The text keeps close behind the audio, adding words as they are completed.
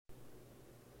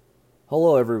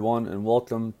Hello, everyone, and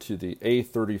welcome to the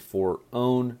A34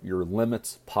 Own Your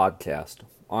Limits podcast.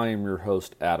 I am your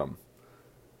host, Adam.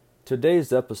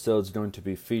 Today's episode is going to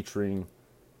be featuring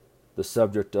the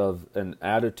subject of an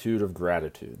attitude of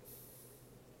gratitude.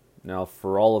 Now,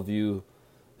 for all of you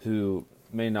who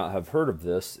may not have heard of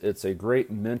this, it's a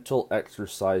great mental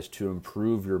exercise to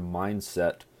improve your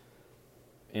mindset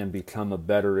and become a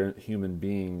better human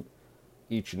being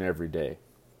each and every day.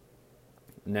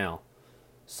 Now,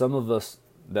 some of us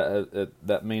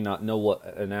that may not know what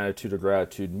an attitude of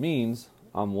gratitude means,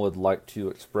 would like to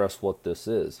express what this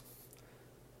is.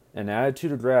 An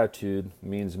attitude of gratitude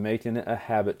means making it a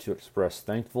habit to express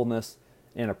thankfulness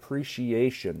and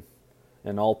appreciation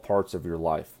in all parts of your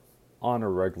life on a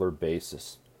regular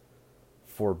basis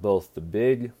for both the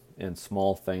big and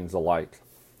small things alike.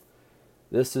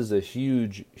 This is a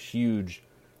huge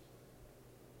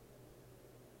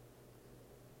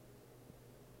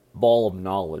ball of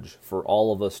knowledge for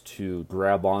all of us to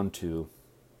grab onto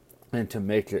and to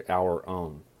make it our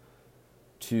own.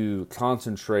 To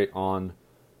concentrate on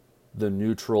the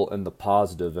neutral and the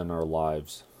positive in our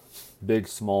lives, big,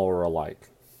 small, or alike.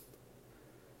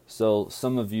 So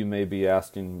some of you may be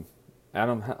asking,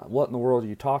 Adam, what in the world are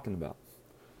you talking about?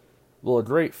 Well, a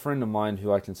great friend of mine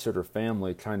who I consider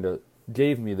family kind of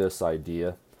gave me this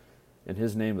idea, and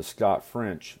his name is Scott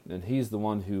French, and he's the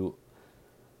one who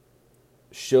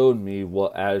showed me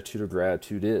what attitude of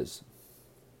gratitude is.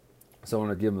 So I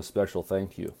want to give him a special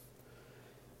thank you.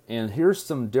 And here's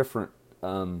some different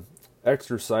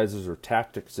exercises or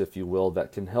tactics, if you will,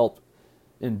 that can help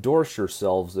endorse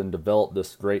yourselves and develop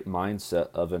this great mindset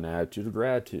of an attitude of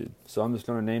gratitude. So I'm just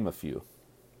going to name a few.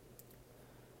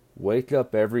 Wake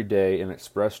up every day and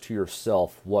express to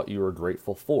yourself what you are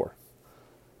grateful for.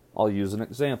 I'll use an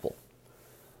example.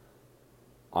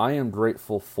 I am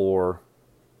grateful for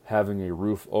having a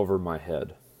roof over my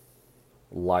head.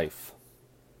 Life,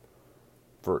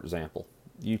 for example.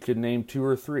 You could name 2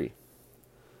 or 3.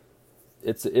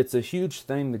 It's a huge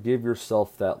thing to give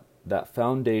yourself that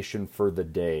foundation for the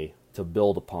day to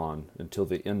build upon until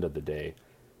the end of the day,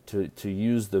 to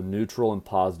use the neutral and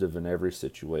positive in every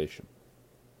situation.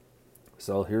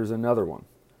 So here's another one.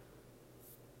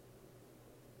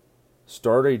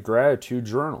 Start a gratitude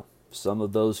journal. Some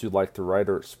of those who like to write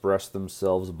or express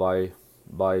themselves by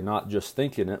not just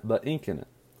thinking it, but inking it.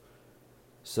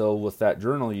 So with that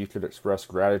journal, you could express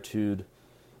gratitude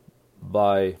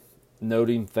by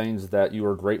noting things that you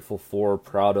are grateful for,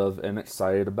 proud of, and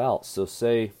excited about. So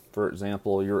say, for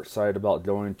example, you're excited about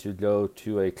go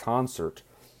to a concert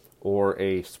or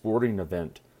a sporting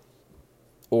event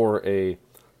or a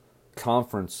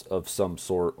conference of some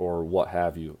sort or what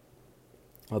have you.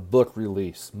 A book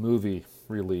release, movie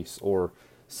release, or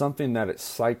something that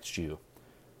excites you.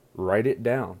 Write it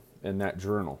down in that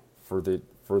journal for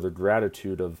the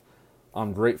gratitude of,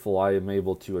 I'm grateful I am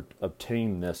able to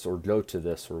obtain this or go to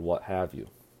this or what have you.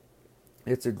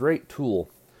 It's a great tool.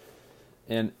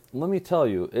 And let me tell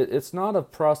you, it's not a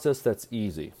process that's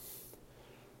easy.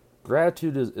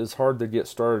 Gratitude is hard to get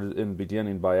started in the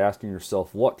beginning by asking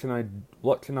yourself, what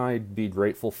can I be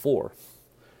grateful for?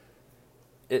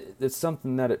 It's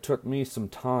something that it took me some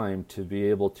time to be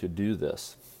able to do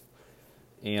this.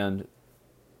 And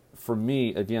for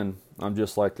me, again, I'm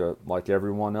just like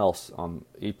everyone else. I'm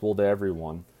equal to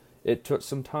everyone. It took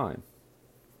some time.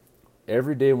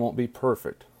 Every day won't be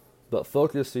perfect, but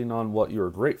focusing on what you're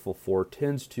grateful for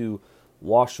tends to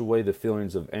wash away the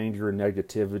feelings of anger and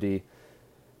negativity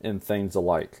and things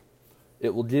alike.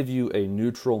 It will give you a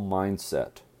neutral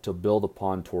mindset to build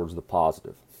upon towards the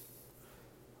positive.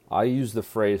 I use the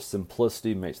phrase,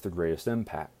 simplicity makes the greatest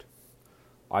impact.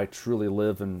 I truly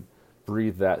live and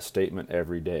breathe that statement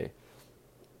every day.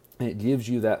 It gives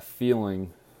you that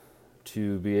feeling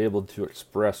to be able to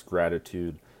express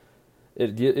gratitude.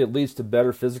 It leads to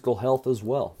better physical health as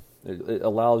well. It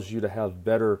allows you to have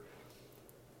better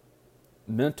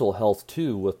mental health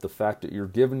too, with the fact that you're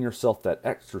giving yourself that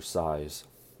exercise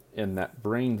and that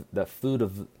brain, that food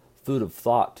of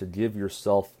thought to give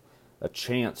yourself a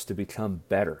chance to become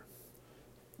better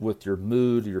with your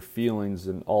mood, your feelings,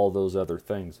 and all those other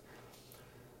things.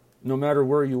 No matter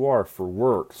where you are, for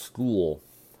work, school,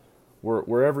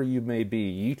 wherever you may be,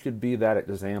 you could be that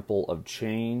example of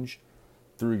change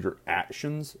through your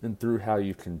actions and through how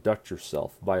you conduct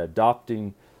yourself. By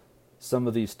adopting some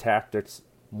of these tactics,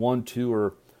 1, 2,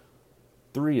 or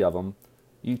 3 of them,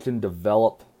 you can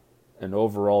develop an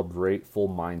overall grateful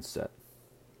mindset.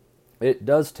 It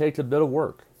does take a bit of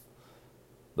work,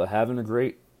 but having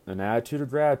an attitude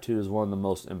of gratitude is one of the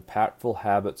most impactful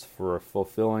habits for a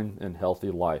fulfilling and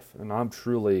healthy life. And I'm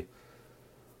truly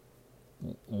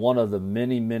one of the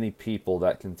many, many people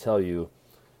that can tell you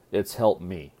it's helped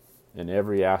me in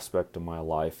every aspect of my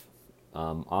life.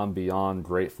 I'm beyond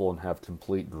grateful and have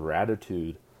complete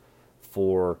gratitude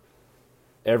for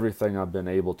everything I've been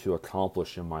able to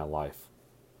accomplish in my life.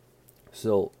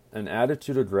 So an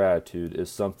attitude of gratitude is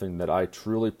something that I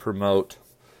truly promote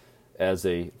as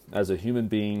a human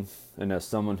being, and as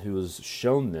someone who was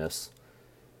shown this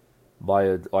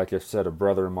by, like I said, a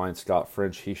brother of mine, Scott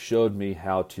French. He showed me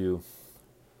how to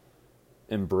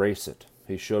embrace it.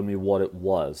 He showed me what it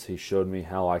was. He showed me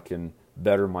how I can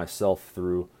better myself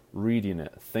through reading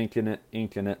it, thinking it,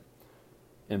 inking it,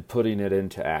 and putting it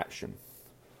into action.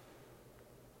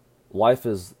 Life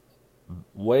is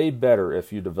way better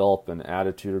if you develop an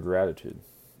attitude of gratitude.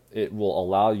 It will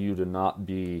allow you to not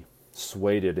be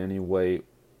swayed in any way,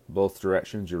 both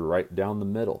directions. You're right down the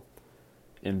middle.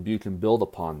 And you can build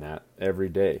upon that every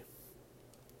day.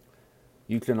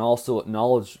 You can also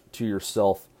acknowledge to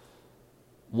yourself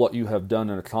what you have done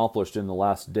and accomplished in the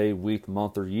last day, week,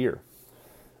 month, or year.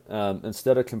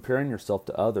 Instead of comparing yourself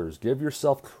to others, give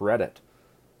yourself credit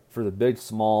for the big,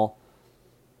 small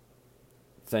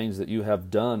things that you have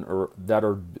done or that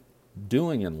are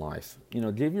doing in life.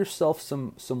 Give yourself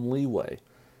some leeway.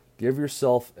 Give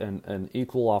yourself an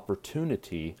equal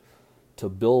opportunity to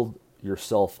build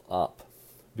yourself up,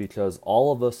 because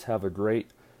all of us have a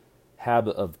great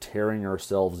habit of tearing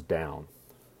ourselves down.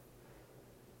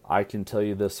 I can tell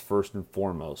you this first and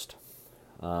foremost.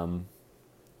 I'm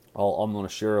going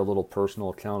to share a little personal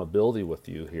accountability with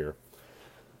you here.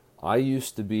 I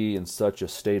used to be in such a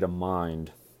state of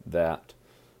mind that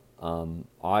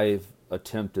I've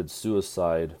attempted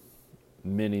suicide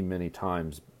many, many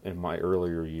times in my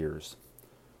earlier years.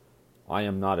 I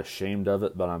am not ashamed of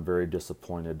it, but I'm very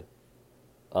disappointed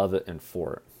of it and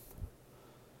for it.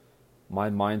 My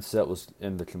mindset was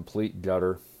in the complete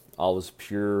gutter. I was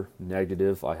pure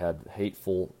negative. I had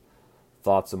hateful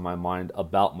thoughts in my mind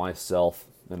about myself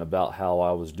and about how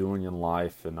I was doing in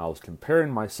life, and I was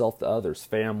comparing myself to others,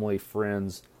 family,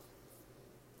 friends,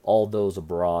 all those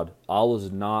abroad. I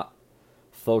was not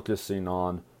focusing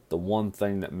on the one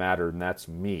thing that mattered, and that's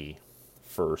me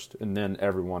first, and then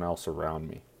everyone else around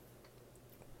me.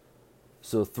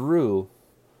 So through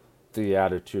the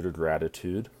attitude of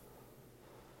gratitude,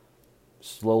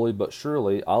 slowly but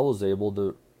surely, I was able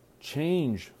to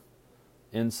change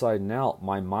inside and out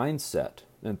my mindset.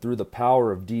 And through the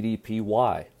power of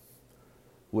DDPY,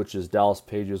 which is Dallas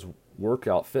Page's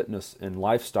workout, fitness, and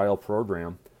lifestyle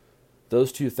program,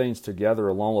 those two things together,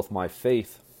 along with my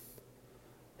faith,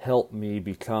 helped me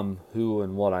become who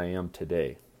and what I am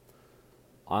today.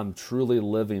 I'm truly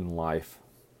living life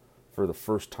for the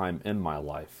first time in my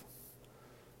life.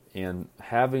 And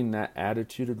having that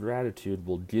attitude of gratitude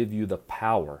will give you the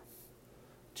power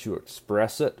to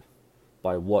express it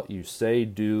by what you say,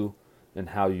 do, and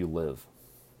how you live.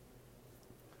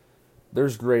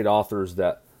 There's great authors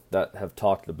that have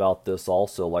talked about this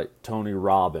also, like Tony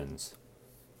Robbins.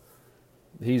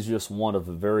 He's just one of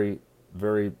the very,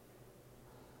 very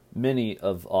many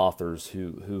of authors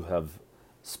who have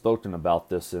spoken about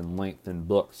this in length in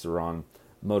books or on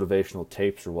motivational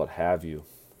tapes or what have you.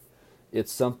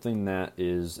 It's something that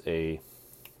is a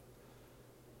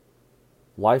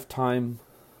lifetime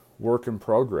work in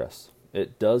progress.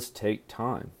 It does take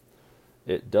time.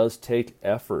 It does take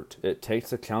effort. It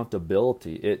takes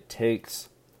accountability. It takes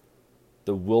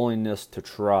the willingness to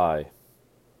try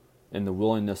and the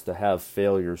willingness to have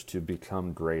failures to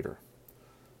become greater.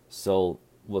 So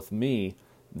with me,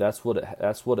 that's what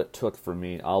it took for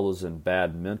me. I was in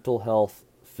bad mental health,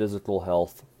 physical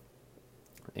health,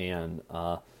 and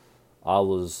I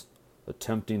was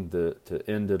attempting to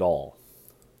end it all.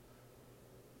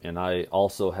 And I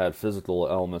also had physical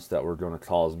ailments that were going to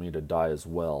cause me to die as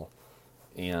well.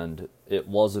 And it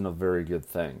wasn't a very good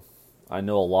thing. I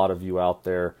know a lot of you out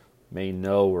there may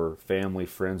know, or family,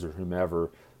 friends, or whomever,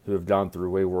 who have gone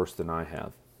through way worse than I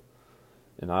have.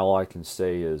 And all I can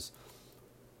say is,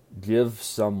 give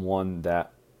someone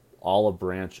that olive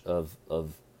branch of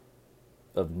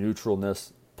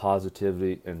neutralness,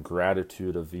 positivity, and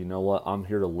gratitude of, you know what, I'm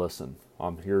here to listen.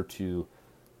 I'm here to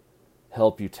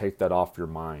help you take that off your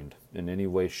mind in any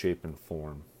way, shape, and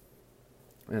form.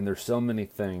 And there's so many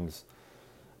things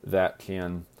that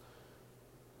can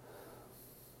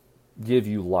give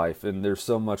you life, and there's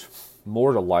so much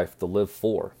more to life to live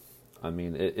for. I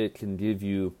mean, it can give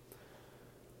you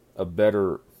a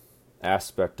better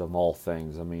aspect of all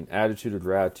things. I mean, attitude of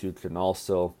gratitude can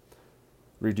also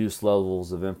reduce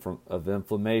levels of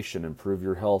inflammation, improve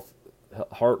your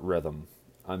heart rhythm.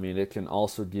 I mean, it can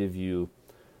also give you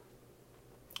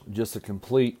just a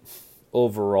complete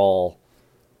overall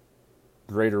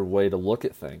greater way to look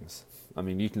at things. I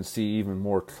mean, you can see even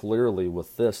more clearly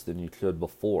with this than you could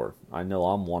before. I know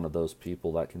I'm one of those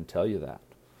people that can tell you that.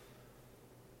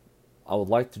 I would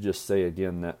like to just say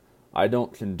again that I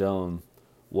don't condone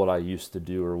what I used to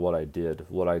do or what I did.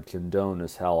 What I condone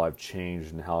is how I've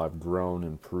changed and how I've grown,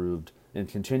 improved, and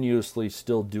continuously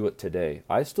still do it today.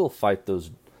 I still fight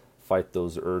those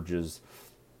urges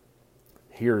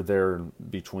here, there, and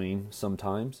between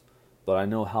sometimes, but I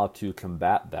know how to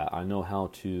combat that. I know how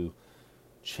to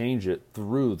change it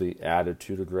through the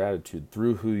attitude of gratitude,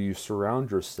 through who you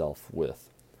surround yourself with,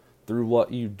 through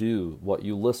what you do, what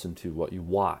you listen to, what you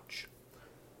watch.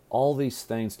 All these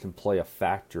things can play a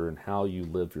factor in how you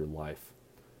live your life.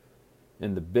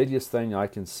 And the biggest thing I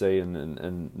can say,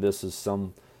 and this is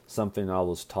something I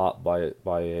was taught by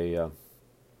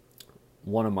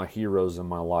one of my heroes in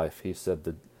my life. He said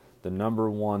that the number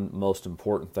one most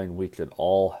important thing we could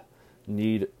all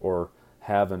need or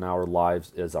have in our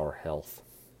lives is our health.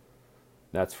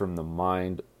 That's from the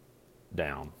mind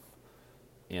down.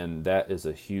 And that is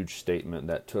a huge statement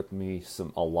that took me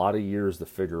a lot of years to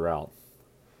figure out.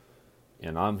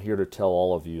 And I'm here to tell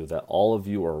all of you that all of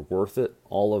you are worth it.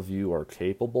 All of you are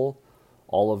capable.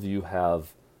 All of you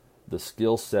have the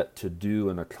skill set to do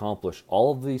and accomplish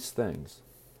all of these things.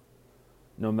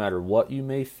 No matter what you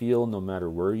may feel, no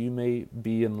matter where you may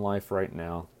be in life right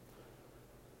now,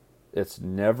 it's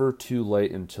never too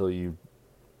late until you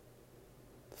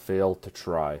fail to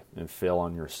try and fail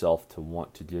on yourself to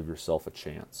want to give yourself a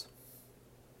chance.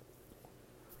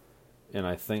 And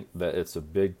I think that it's a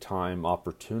big time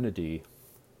opportunity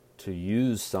to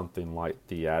use something like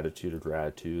the attitude of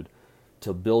gratitude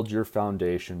to build your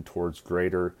foundation towards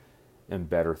greater and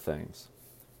better things.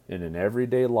 And in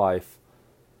everyday life,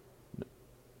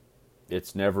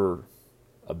 it's never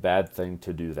a bad thing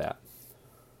to do that.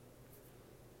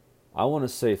 I want to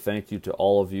say thank you to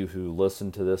all of you who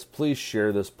listen to this. Please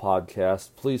share this podcast.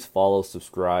 Please follow,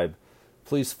 subscribe.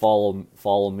 Please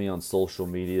follow me on social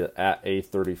media at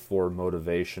A34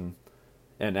 Motivation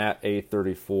and at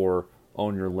A34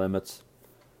 Own Your Limits.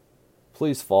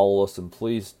 Please follow us and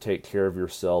please take care of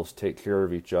yourselves. Take care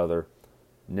of each other.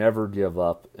 Never give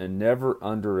up and never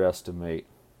underestimate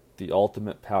the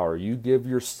ultimate power you give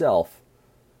yourself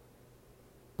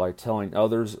by telling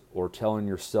others or telling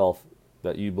yourself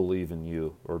that you believe in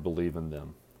you or believe in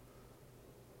them.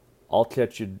 I'll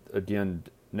catch you again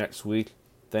next week.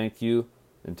 Thank you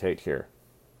and take care.